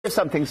There's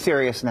something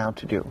serious now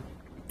to do.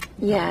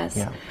 Yes.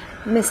 Yeah.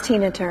 Miss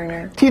Tina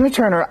Turner. Tina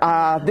Turner,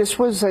 this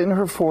was in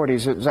her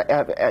 40s. It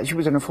was, she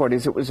was in her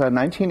 40s. It was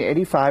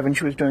 1985, and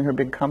she was doing her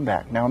big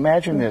comeback. Now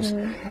imagine this,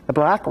 a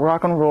black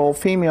rock and roll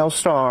female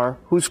star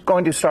who's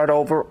going to start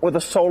over with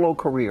a solo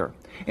career.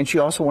 And she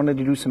also wanted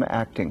to do some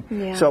acting.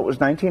 Yeah. So it was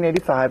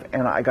 1985,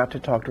 and I got to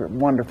talk to her.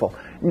 Wonderful.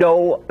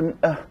 No,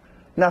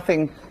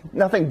 nothing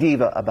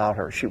diva about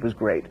her. She was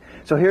great.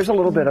 So here's a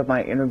little bit of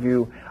my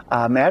interview.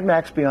 Mad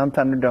Max Beyond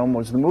Thunderdome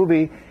was the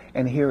movie,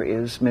 and here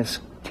is Miss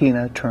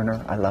Tina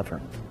Turner. I love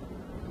her.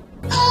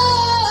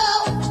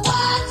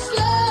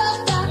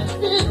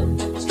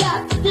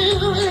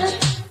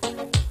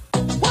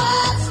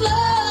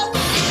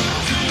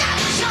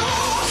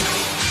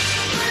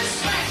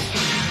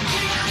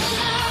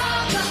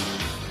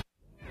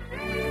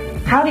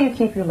 How do you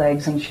keep your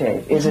legs in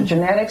shape? Is it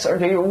genetics, or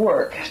do you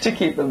work to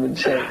keep them in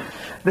shape?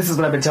 This is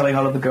what I've been telling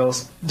all of the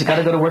girls. You got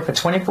to go to work for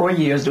 24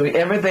 years doing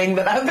everything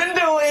that I've been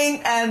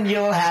doing, and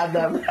you'll have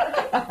them.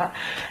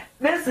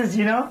 This is,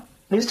 I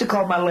used to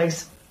call my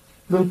legs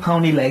little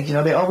pony legs.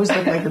 They always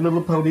look like the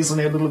little ponies when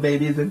they're little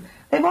babies, and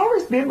they've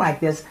always been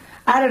like this.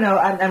 I don't know.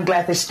 I'm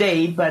glad they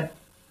stayed, but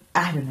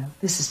I don't know.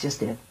 This is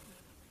just it.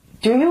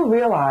 Do you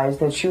realize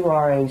that you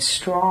are a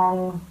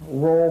strong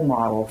role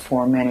model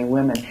for many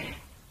women?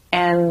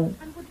 And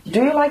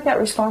do you like that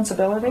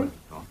responsibility?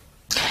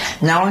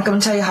 Now I'm going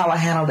to tell you how I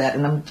handle that,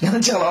 and I'm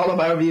going to tell all of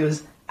my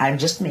viewers, I'm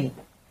just me.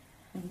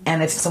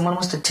 And if someone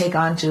wants to take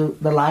on to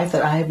the life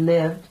that I have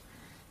lived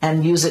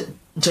and use it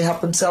to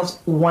help themselves,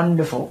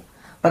 wonderful.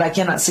 But I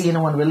cannot see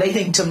anyone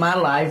relating to my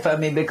life,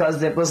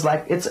 because it was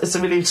like, it's a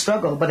really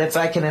struggle. But if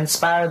I can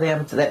inspire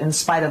them, in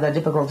spite of their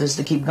difficulties,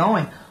 to keep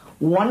going,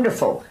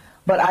 wonderful.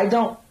 But I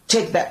don't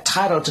take that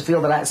title to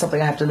feel that it's something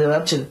I have to live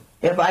up to.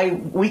 If I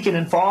weaken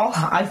and fall,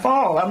 I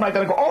fall. I'm not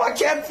going to go, I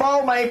can't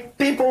fall. My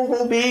people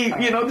will be,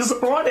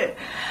 disappointed.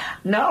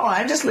 No,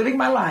 I'm just living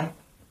my life.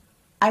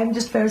 I'm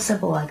just very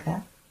simple like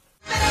that.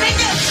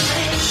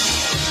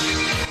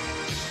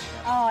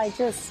 Oh, I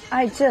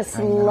just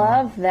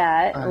love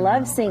that.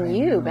 Love seeing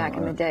you back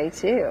in the day,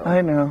 too. I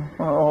know.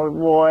 Oh,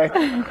 boy.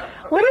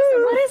 What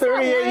is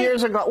 38 like?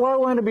 years ago. Well, I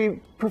wanted to be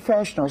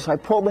professional, so I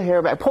pulled the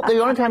hair back. The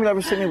only time you'll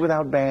ever see me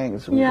without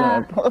bangs.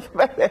 Yeah. What is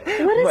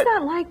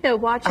that like, though,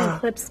 watching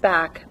clips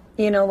back,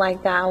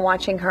 like that, and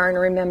watching her and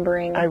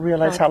remembering? I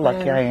realize how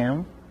lucky I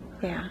am.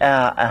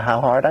 Yeah. How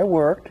hard I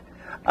worked.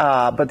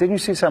 But then you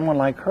see someone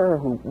like her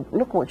who,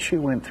 look what she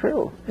went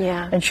through.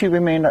 Yeah. And she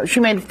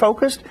remained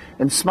focused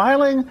and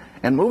smiling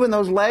and moving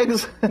those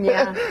legs.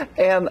 Yeah.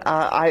 And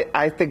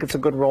I think it's a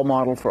good role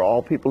model for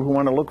all people who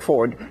want to look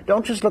forward.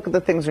 Don't just look at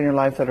the things in your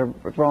life that are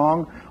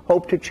wrong.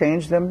 Hope to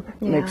change them.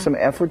 Yeah. Make some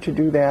effort to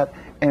do that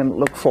and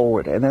look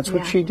forward. And that's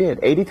what she did.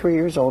 83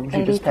 years old. And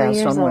she just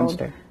passed on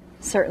Wednesday.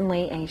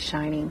 Certainly a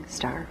shining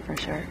star, for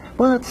sure.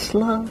 What's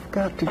love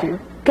got to do?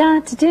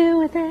 Got to do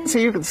with it. So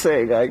you can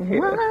sing.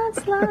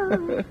 What's love?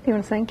 Do you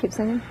want to sing? Keep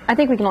singing? I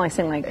think we can only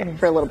sing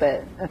for a little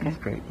bit. Okay. That's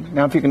great.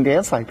 Now, if you can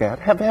dance like that,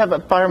 have a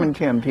Fireman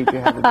Tim teach you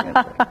how to dance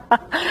like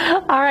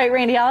that. All right,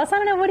 Randy Ellis, I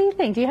don't know. What do you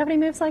think? Do you have any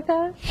moves like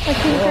that?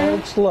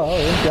 What's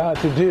love got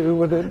to do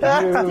with it?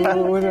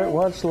 Do with it?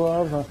 What's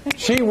love?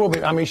 She will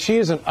be. She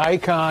is an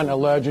icon, a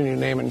legend, you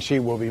name it, and she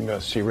will be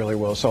missed. She really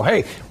will. So,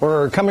 hey,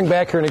 we're coming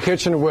back here in the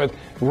kitchen with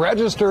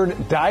registered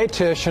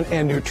dietitian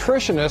and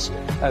nutritionist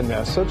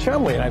Anessa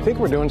Chumley, and I think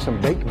we're doing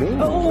some baked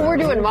beans. Oh, we're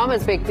doing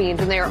Mama's baked beans,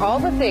 and they are all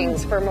the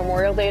things for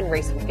Memorial Day and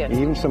race weekend.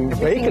 Even some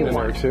bacon in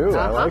there, too.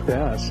 I like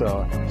that.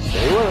 So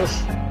stay with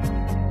us.